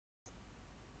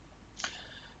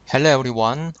Hello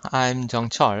everyone, I'm Jung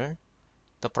Chol,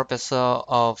 the professor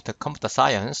of the computer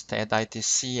science at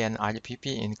ITC and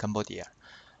RGPP in Cambodia.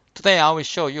 Today I will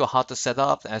show you how to set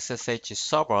up the SSH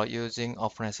server using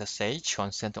OpenSSH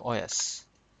on CentOS.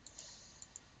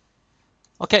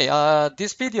 Okay,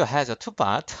 this video has a two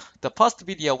part. The first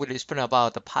video will explain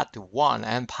about the part 1,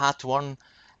 and part 1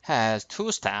 has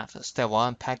two steps. Step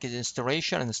 1, package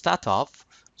installation and startup.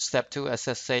 Step 2,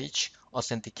 SSH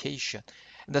authentication.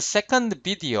 The second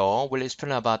video will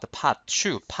explain about the part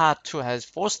 2. Part 2 has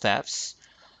 4 steps.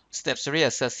 Step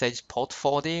 3, SSH port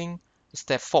forwarding.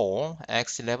 Step 4,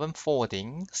 X11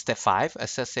 forwarding. Step 5,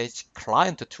 SSH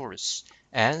client tools.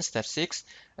 And step 6,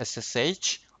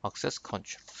 SSH access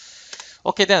control.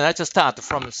 Okay, then let's start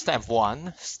from step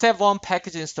 1. Step 1,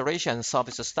 package installation and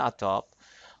service startup.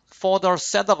 For the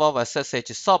setup of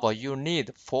SSH server, you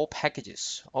need 4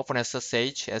 packages: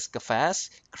 OpenSSH SSH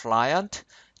client,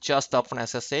 just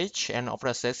OpenSSH, and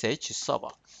OpenSSH server.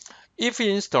 If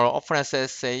you install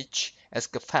OpenSSH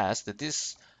SSH,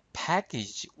 this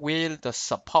package will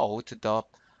support the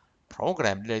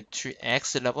program related to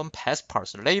X11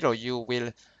 passports. Later, you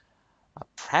will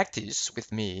practice with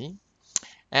me.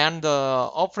 And the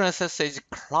OpenSSH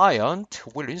client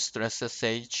will install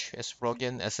SSH as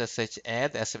login, SSH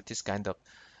add, as if this kind of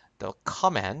the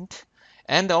command.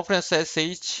 And the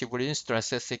OpenSSH will install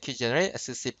SSH key generate,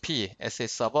 SSCP,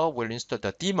 SSH server will install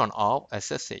the daemon of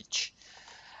SSH.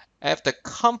 After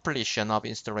completion of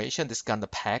installation, this kind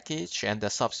of package and the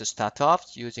service startup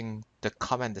using the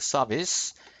command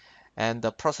service and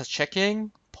the process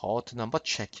checking, port number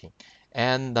checking,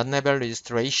 and the level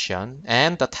registration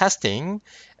and the testing,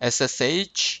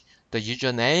 SSH, the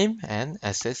username, and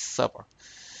SSH server.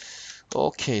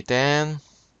 Okay, then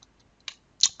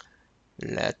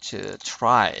let's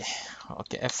try.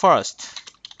 Okay, at first,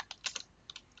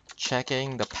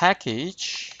 checking the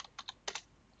package.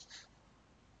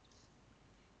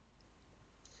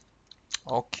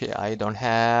 Okay, I don't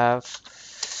have.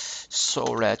 So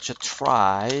let's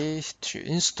try to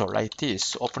install like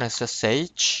this: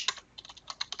 OpenSSH,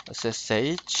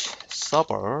 SSH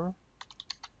server,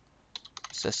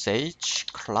 SSH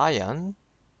client,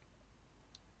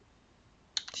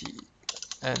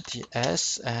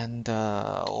 NTS, and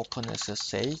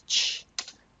OpenSSH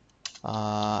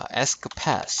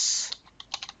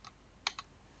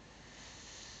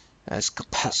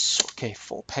SSH. Okay,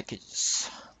 4 packages.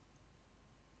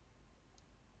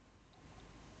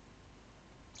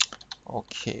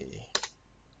 Okay.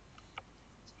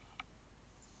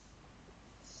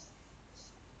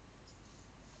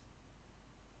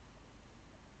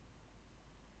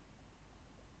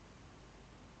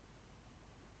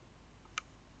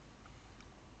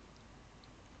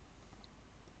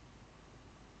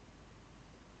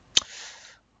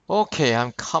 Okay,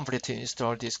 I'm completely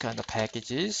installed this kind of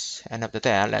packages, and after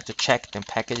that, let's check the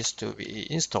packages to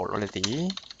be installed already.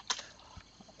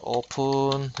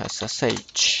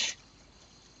 OpenSSH.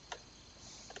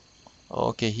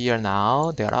 Okay, here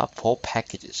now there are 4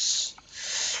 packages.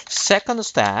 Second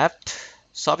step,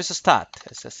 service start.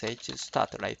 SSH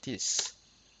start like this.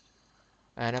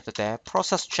 And after that,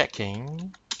 process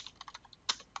checking.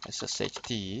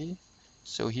 SSHD.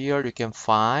 So here you can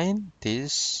find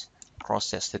this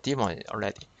process, the daemon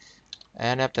already.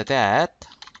 And after that,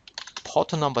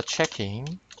 port number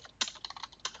checking.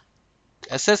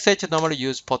 SSH normally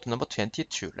use port number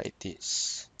 22 like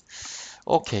this.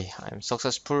 Okay, I'm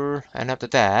successful. And after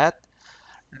that,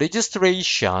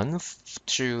 registration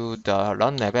to the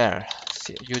run level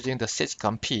using the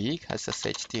sysconfig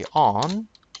SSHD on.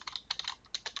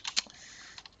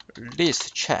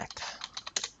 List check.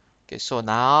 Okay, so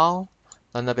now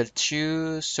run level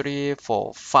 2, 3,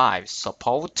 4, 5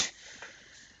 support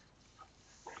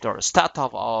the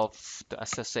startup of the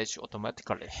SSH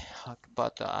automatically.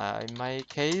 But in my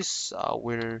case, I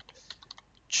will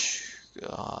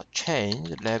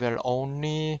change level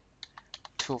only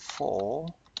to 4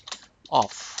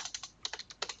 off.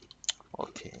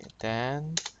 Okay,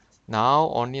 then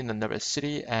now only the level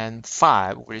 3 and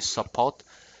 5 will support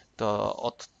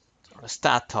the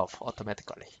startup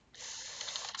automatically.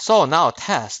 So now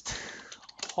test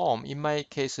home. In my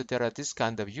case, there are this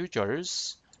kind of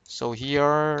users. So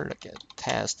here, like a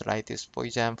test like this. For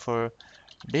example,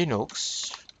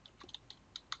 Linux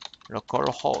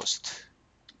localhost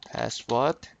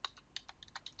password.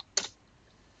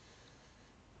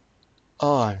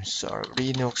 Oh, I'm sorry,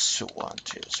 Linux 1,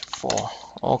 2, 3, 4.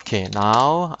 Okay,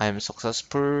 now I'm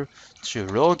successful to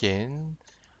log in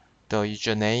the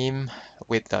username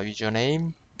with the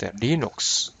username the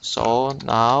Linux. So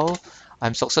now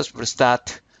I'm successful to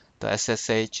start the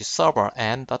SSH server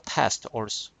and the test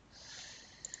also.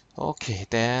 Okay,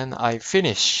 then I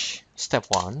finish step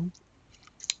 1.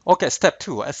 Okay, step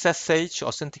 2, SSH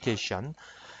authentication.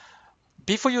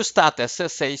 Before you start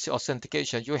SSH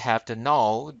authentication, you have to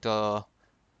know the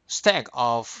stack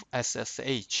of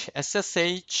SSH.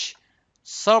 SSH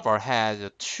server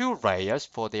has 2 layers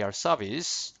for their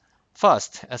service.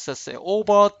 First, SSH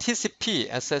over TCP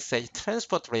SSH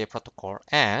transport layer protocol,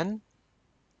 and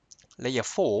layer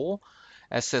 4,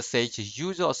 SSH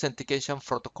user authentication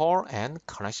protocol and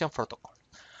connection protocol.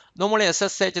 Normally,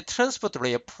 SSH transport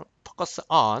layer focus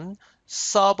on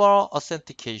server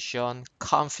authentication,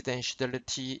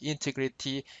 confidentiality,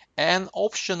 integrity, and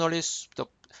optionally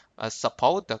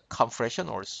support the compression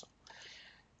also.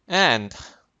 And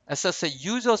SSH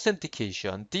user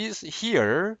authentication, this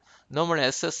here,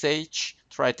 normally SSH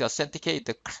try to authenticate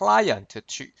the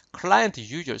client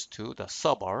users to the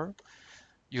server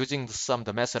using some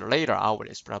the method. Later I will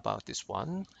explain about this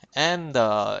one. And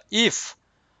if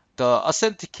the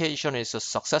authentication is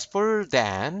successful,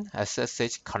 then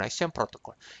SSH connection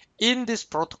protocol. In this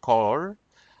protocol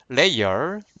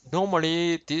layer,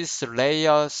 normally this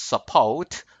layer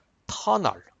support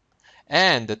tunnel.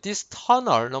 And this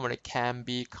tunnel normally can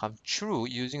become true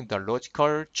using the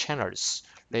logical channels.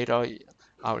 Later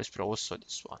I will explain also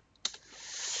this one.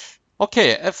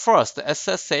 Okay, at first,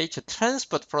 SSH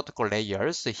transport protocol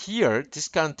layers. Here, these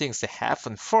kind of things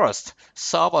happen first.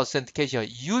 Server authentication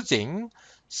using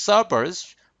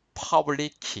server's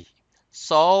public key.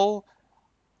 So,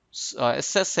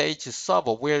 SSH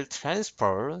server will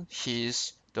transfer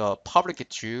the public key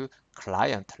to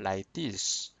client like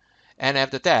this. And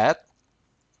after that,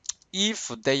 if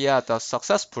they are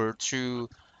successful to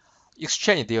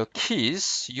exchange their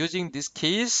keys using these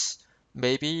keys,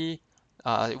 maybe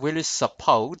will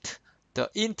support the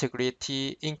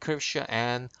integrity, encryption,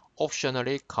 and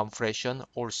optionally compression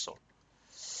also.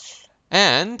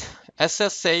 And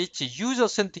SSH user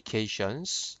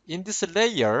authentications. In this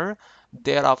layer,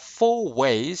 there are 4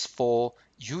 ways for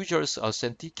users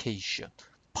authentication: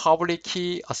 public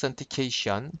key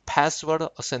authentication, password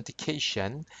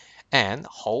authentication, and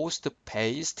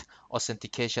host-based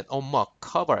authentication. Or more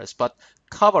covers, but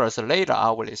covers later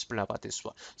I will explain about this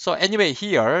one. So anyway,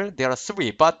 here there are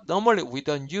 3, but normally we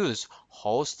don't use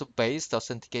host-based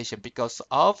authentication because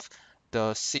of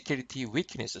the security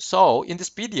weakness. So in this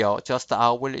video, just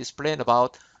I will explain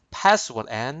about password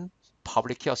and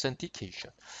public key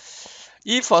authentication.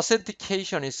 If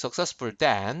authentication is successful,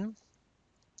 then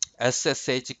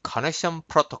SSH connection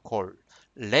protocol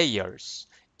layers.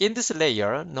 In this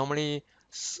layer, normally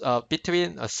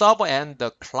between a server and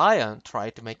the client,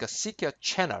 try to make a secure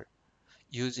channel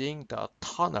using the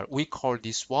tunnel. We call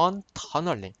this one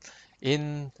tunneling.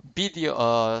 In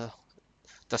video,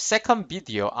 the second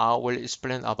video, I will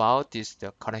explain about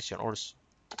the connection also.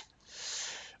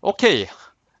 Okay,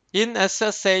 in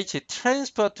SSH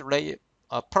transport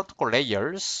protocol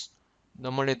layers,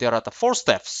 normally there are the 4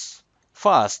 steps.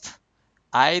 First,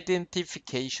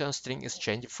 identification string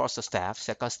exchange, first step.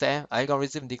 Second step,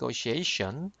 algorithm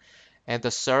negotiation. And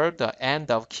the third, the end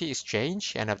of key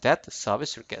exchange. And after that,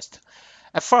 service request.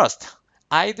 At first,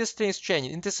 ID string exchange.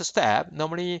 In this step,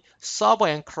 normally server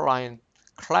and client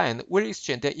will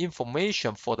exchange their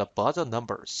information for the buzzer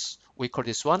numbers. We call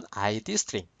this one ID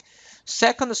string.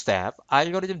 Second step,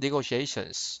 algorithm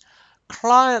negotiations.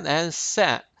 Client and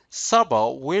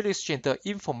server will exchange the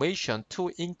information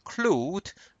to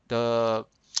include the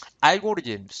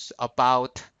algorithms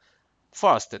about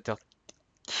first the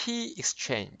key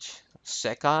exchange,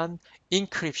 second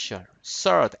encryption,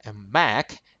 third and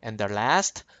MAC, and the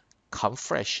last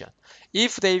compression.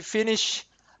 If they finish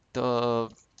the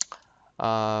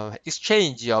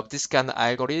exchange of this kind of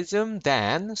algorithm,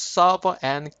 then server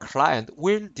and client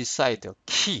will decide the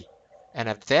key, and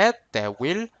after that they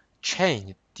will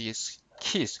change these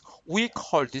keys. We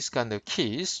call this kind of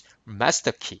keys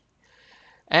master key.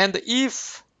 And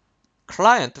if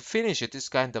client finishes this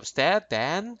kind of step,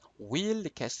 then we'll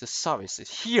request the services.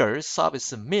 Here,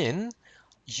 service mean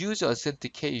user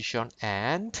authentication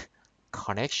and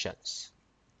connections.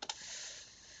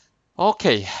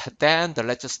 Okay, then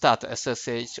let's start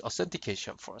SSH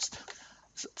authentication first.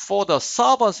 For the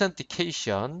server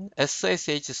authentication,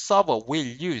 SSH server will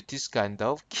use this kind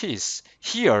of keys.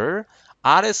 Here,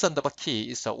 RS underbar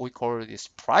key is we call this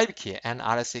private key, and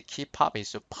RSA key pub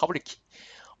is a public key.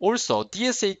 Also,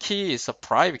 DSA key is a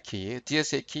private key,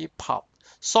 DSA key pub.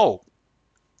 So,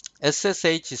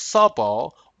 SSH server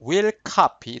will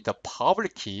copy the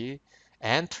public key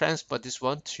and transfer this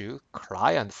one to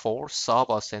client for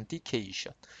server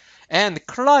authentication. And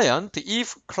client,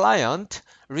 if client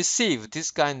receive this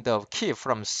kind of key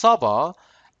from server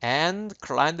and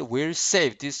client will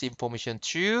save this information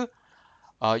to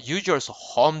user's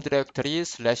home directory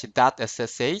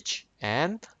 /.ssh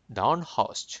and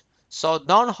non-host. So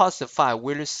non-host file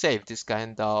will save this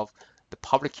kind of the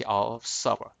public key of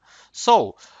server.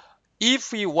 So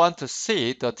if we want to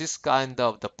see this kind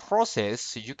of the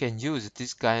process, you can use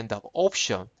this kind of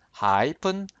option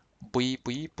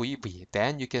 -VVVV.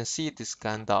 Then you can see this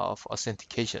kind of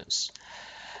authentications.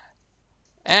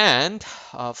 And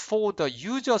for the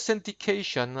user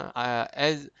authentication,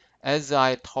 as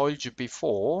I told you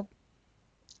before,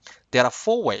 there are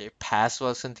 4-way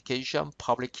password authentication,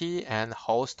 public key, and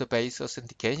host-based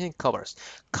authentication covers.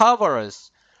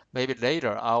 Maybe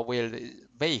later I will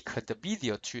make the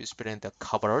video to explain the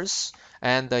covers.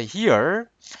 And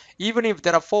here, even if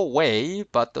there are 4-way,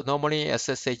 but normally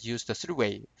SSH used the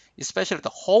 3-way, especially the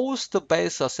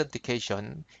host-based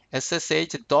authentication,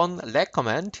 SSH don't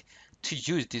recommend to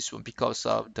use this one because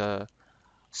of the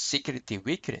security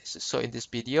weakness. So in this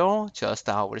video, just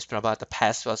I will explain about the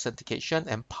password authentication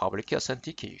and public key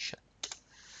authentication.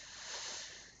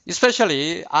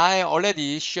 Especially, I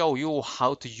already show you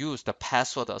how to use the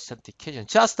password authentication,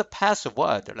 just the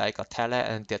password like a tele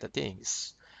and the other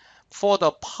things. For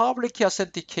the public key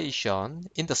authentication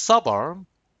in the server,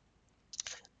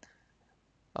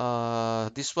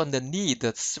 this one they need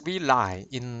 3 lines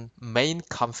in main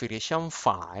configuration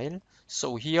file.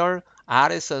 So here,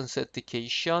 RS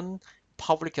authentication,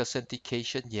 public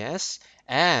authentication, yes,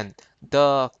 and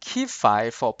the key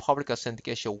file for public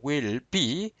authentication will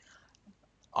be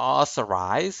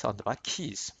authorized on the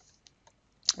keys.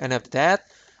 And after that,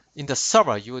 in the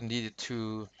server, you need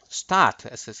to start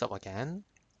SSH server again.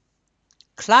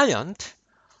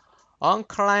 On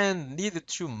client need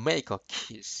to make a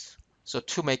keys. So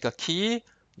to make a key,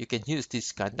 you can use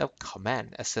this kind of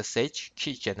command, SSH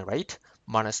key generate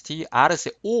 -t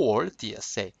RSA or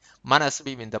DSA.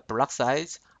 -b means the block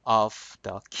size of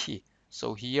the key.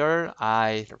 So here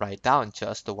I write down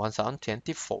just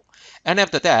 1024. And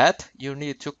after that, you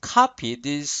need to copy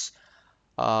this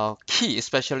key,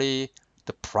 especially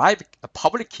the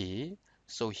public key.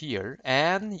 So here,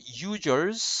 and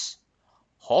users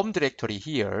home directory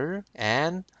here,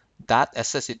 and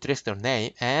 .ssh directory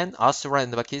name, and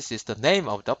authorized keys is the name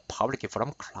of the public key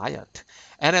from client.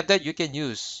 And after that, you can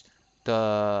use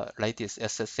the like this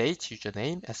SSH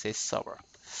username SSH server.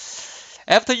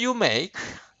 After you make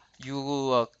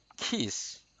your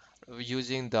keys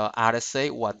using the RSA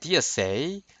or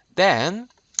DSA, then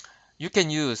you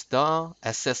can use the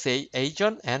SSH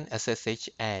agent and SSH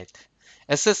add.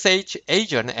 SSH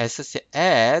agent and SSH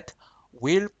add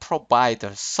will provide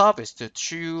the service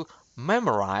to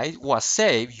memorize or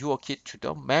save your key to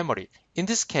the memory. In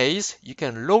this case, you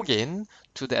can log in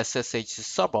to the SSH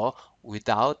server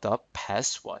without the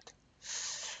password.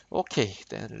 Okay,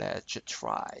 then let's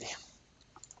try.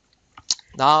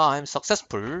 Now I'm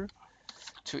successful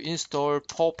to install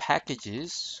 4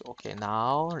 packages. Okay,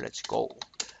 now let's go.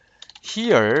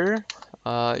 Here,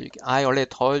 I already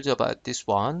told you about this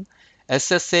one.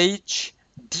 SSH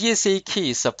DSA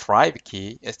key is a private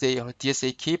key.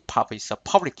 DSA key pub is a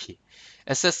public key.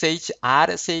 SSH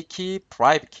RSA key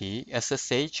private key.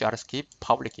 SSH RSA key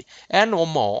public key. And one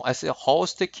more as a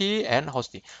host key and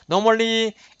hosting.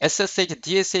 Normally, SSH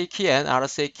DSA key and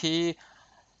RSA key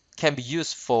can be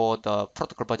used for the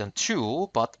protocol version 2,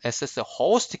 but SSH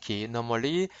host key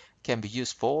normally can be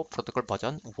used for protocol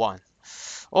version 1.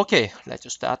 Okay,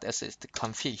 let's start SSH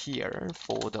config here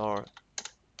for the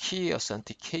key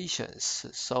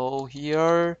authentications. So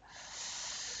here,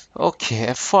 okay,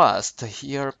 at first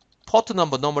here port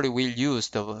number normally we'll use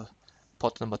the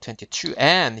port number 22,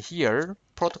 and here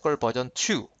protocol version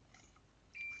 2.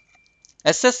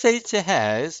 SSH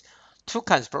has 2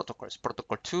 kinds of protocols,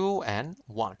 protocol 2 and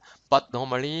 1, but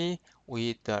normally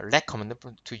we recommend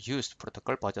to use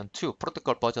protocol version 2.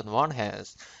 Protocol version 1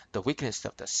 has the weakness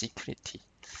of the security.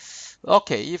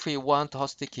 Okay, if we want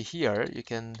host key here, you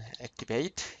can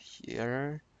activate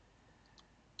here.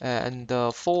 And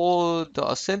for the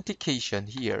authentication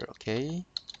here, okay,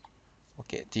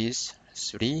 these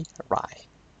 3 right.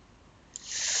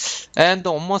 And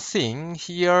one more thing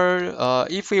here,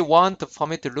 if we want to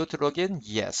permit root login,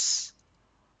 yes.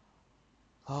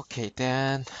 Okay,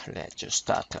 then let's just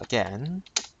start again.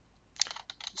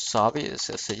 Service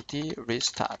SSH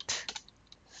restart.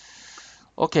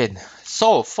 Okay,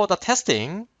 so for the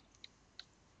testing,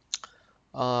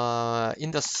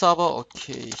 in the server,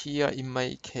 okay, here in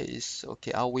my case,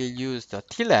 okay, I will use the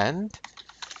tland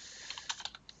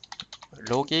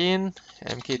login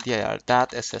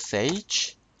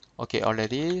mkdir.ssh. Okay,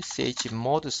 already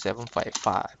chmod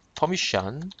 755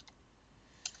 permission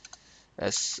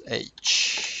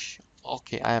sh.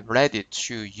 Okay, I am ready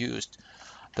to use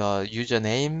the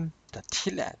username, the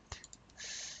tland.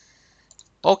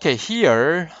 Okay,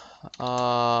 here,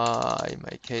 in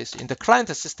my case, in the client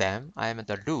system, I am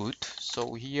the root.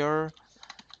 So here,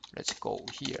 let's go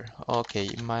here. Okay,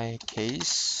 in my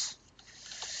case,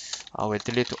 I will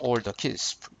delete all the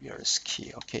keys, previous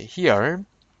key. Okay, here,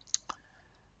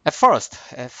 at first,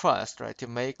 right, to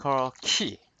make a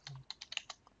key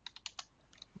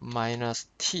minus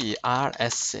T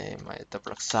RSA, my the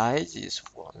block size is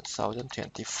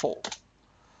 1024.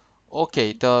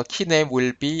 Okay, the key name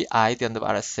will be ID and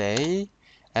RSA,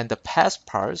 and the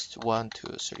passparse 1,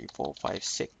 2, 3, 4, 5,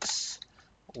 6.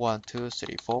 1, 2,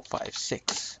 3, 4, 5,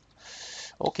 6.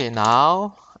 Okay,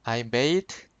 now I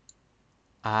made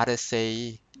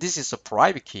RSA. This is a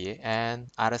private key,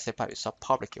 and RSA pipe is a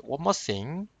public key. One more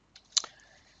thing.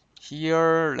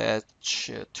 Here, let's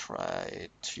try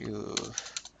to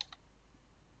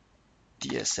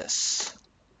DSS.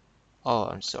 Oh,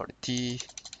 I'm sorry.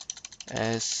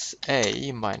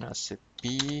 DSA minus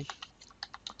B.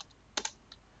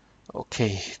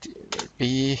 Okay, it will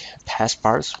be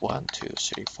passparse 1, 2,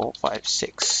 3, 4, 5,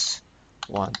 6.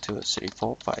 1, 2, 3,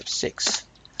 4, 5, 6.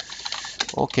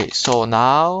 Okay, so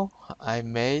now I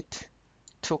made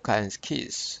two kinds of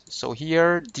keys. So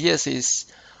here DS is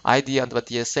ID under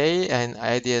DSA and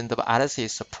ID under RSA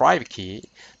is a private key.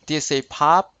 DSA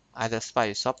pub identify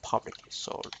is a public key.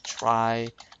 So try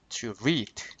to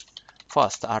read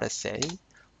first RSA.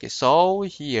 Okay, so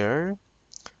here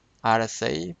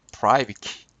RSA private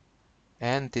key,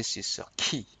 and this is a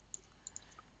key.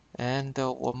 And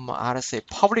one more RSA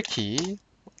public key.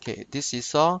 Okay, this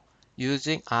is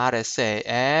using RSA,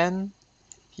 and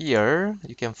here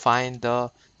you can find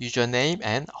the username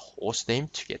and host name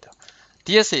together.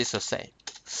 DSA is the same.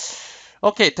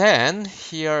 Okay, then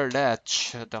here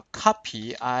let's the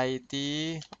copy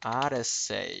ID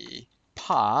RSA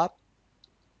pub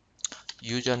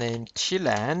username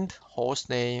tland host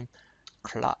name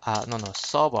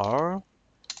server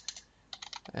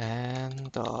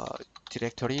and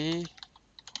directory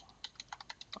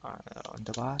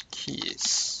underbar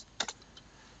keys.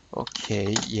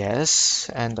 Okay, yes,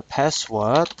 and the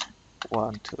password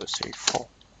 1, 2, 3, 4.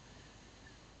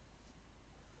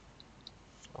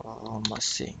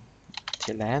 Missing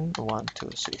tland 1, 2,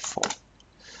 3, 4.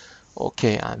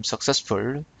 Okay, I'm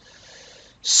successful.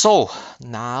 So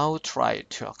now try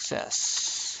to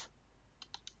access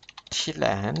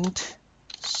tland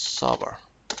server.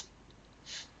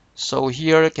 So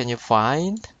here can you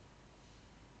find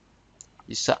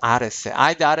it's RSA.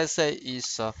 ID RSA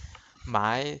is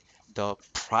the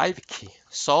private key.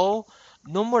 So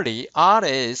normally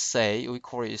RSA we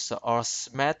call it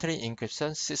asymmetric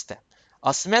encryption system.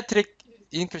 Asymmetric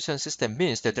encryption system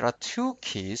means that there are two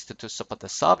keys to support the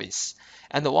service,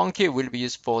 and one key will be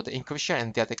used for the encryption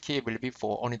and the other key will be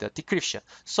for only the decryption.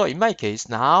 So in my case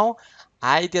now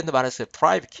ID and RSA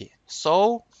private key.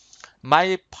 So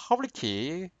my public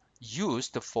key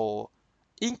used for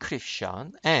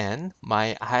encryption and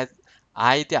my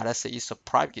ID RSA is a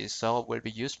private key, so will be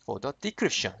used for the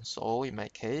decryption. So in my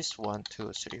case 1,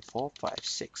 2, 3, 4, 5,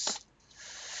 6.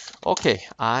 Okay,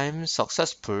 I'm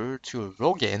successful to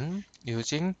log in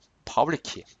using public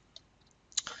key.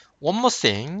 One more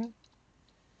thing.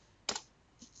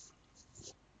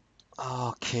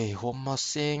 Okay, one more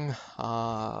thing.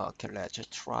 Okay, let's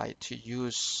try to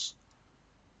use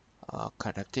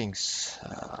kind of things.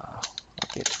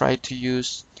 Okay, try to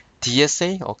use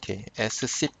DSA. Okay,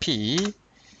 SCP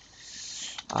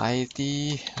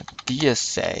ID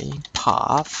DSA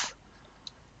path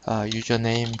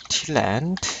username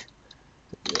tland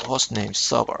hostname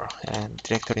server and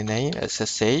directory name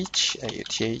SSH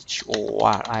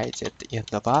UTHORIZ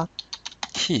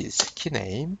keys key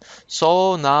name.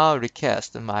 So now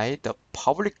request the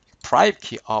public private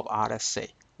key of RSA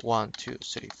 1, 2,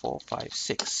 3, 4, 5,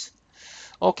 6.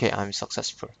 Okay, I'm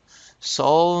successful.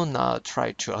 So now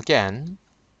try to again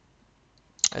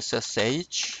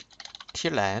SSH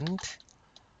tland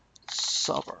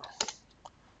server.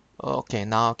 Okay,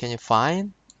 now can you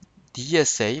find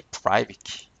DSA private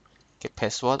key? Okay,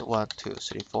 password 1, 2,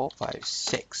 3, 4, 5,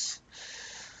 6.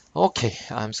 Okay,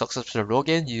 I'm successfully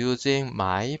login using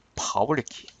my public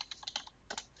key.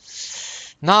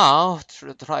 Now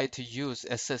try to use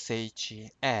SSH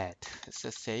add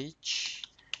SSH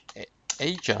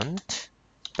agent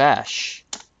bash.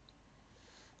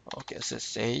 Okay,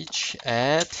 SSH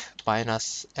add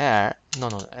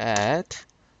add.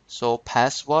 So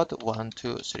password 1,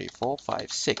 2, 3, 4,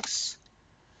 5, 6.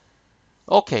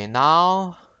 Okay,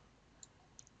 now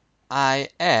I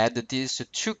add these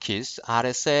two keys,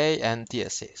 RSA and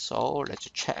DSA. So let's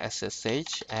check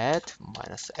SSH add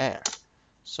 -r.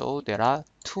 So there are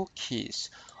two keys.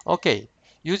 Okay,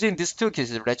 using these two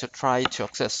keys, let's try to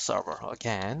access server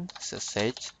again.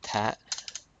 SSH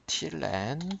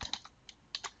tland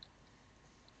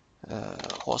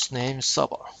hostname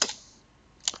server.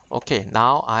 Okay,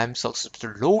 now I'm successful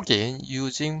to log in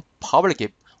using public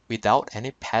key without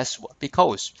any password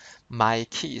because my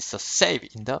key is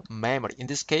saved in the memory. In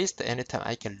this case, anytime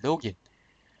I can log in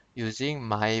using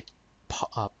my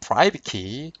private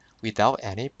key without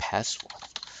any password.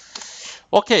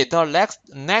 Okay, the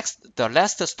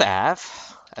last step,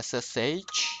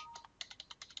 SSH.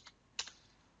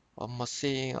 One more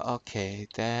thing. Okay,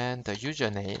 then the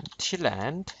username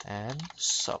tland and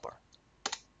server.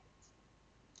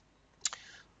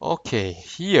 Okay,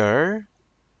 here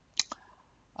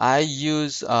I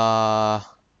use the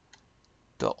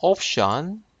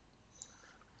option,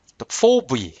 the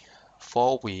 4V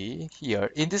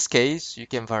here. In this case, you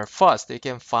can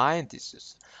find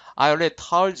this. I already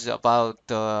told you about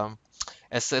the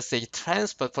SSH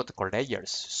transfer protocol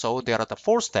layers. So there are the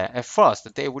 4 steps. At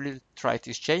first, they will try to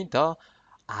exchange the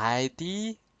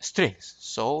ID strings.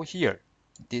 So here,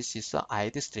 this is the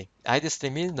ID string. ID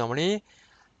string means normally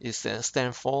it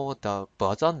stands for the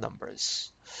version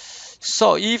numbers.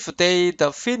 So if they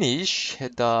finish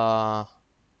the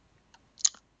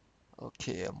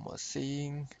okay, one more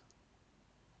thing.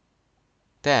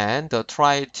 Then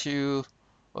try to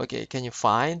okay, can you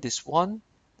find this one?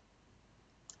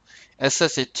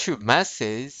 SSH2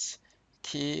 message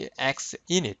key X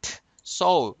init.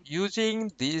 So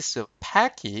using this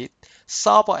packet,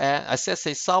 server and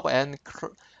SSH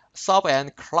server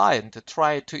and client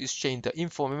try to exchange the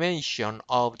information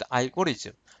of the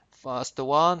algorithm. First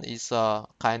one is a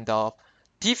kind of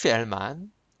diff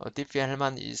element. Diff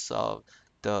element is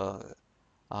the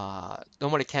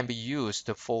normally can be used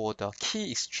for the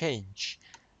key exchange,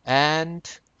 and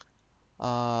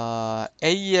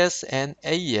AES and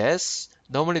AES.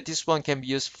 Normally this one can be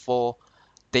used for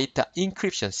data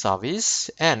encryption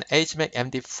service, and HMAC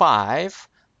MD5.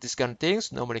 These kind of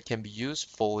things normally can be used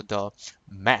for the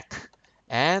MAC.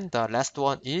 And the last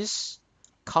one is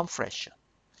compression.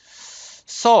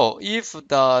 So if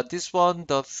this one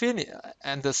finish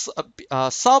and the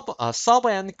server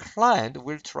and client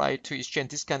will try to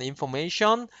exchange this kind of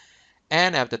information,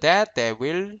 and after that they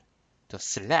will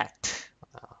select.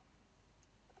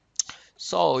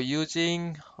 So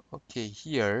using okay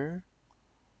here,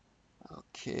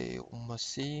 okay, one more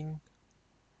thing.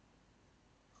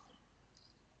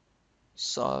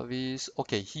 Service,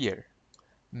 okay here,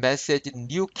 message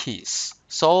new keys.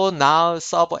 So now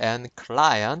server and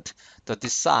client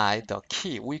decide the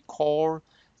key. We call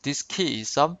this key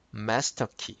is a master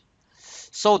key.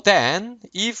 So then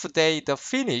if they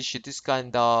finish this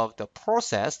kind of the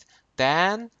process,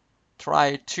 then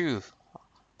try to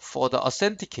for the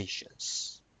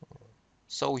authentications.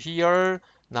 So here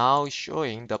now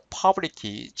showing the public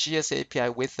key GS API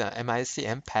with the MIC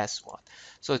and password.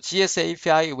 So GS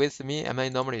API with me, MI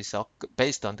normally is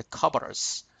based on the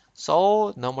covers.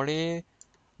 So normally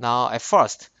now at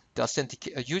first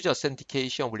the user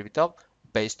authentication will be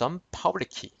based on public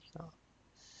key.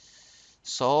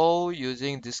 So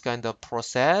using this kind of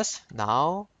process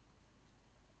now,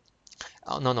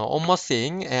 one more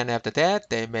thing, and after that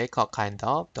they make a kind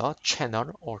of the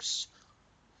channel also.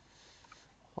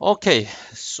 Okay,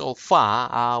 so far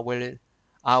I will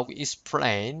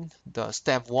explain the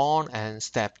step 1 and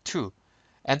step 2.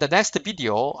 And the next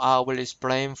video I will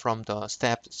explain from the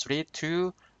step 3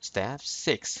 to step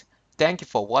 6. Thank you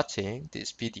for watching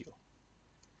this video.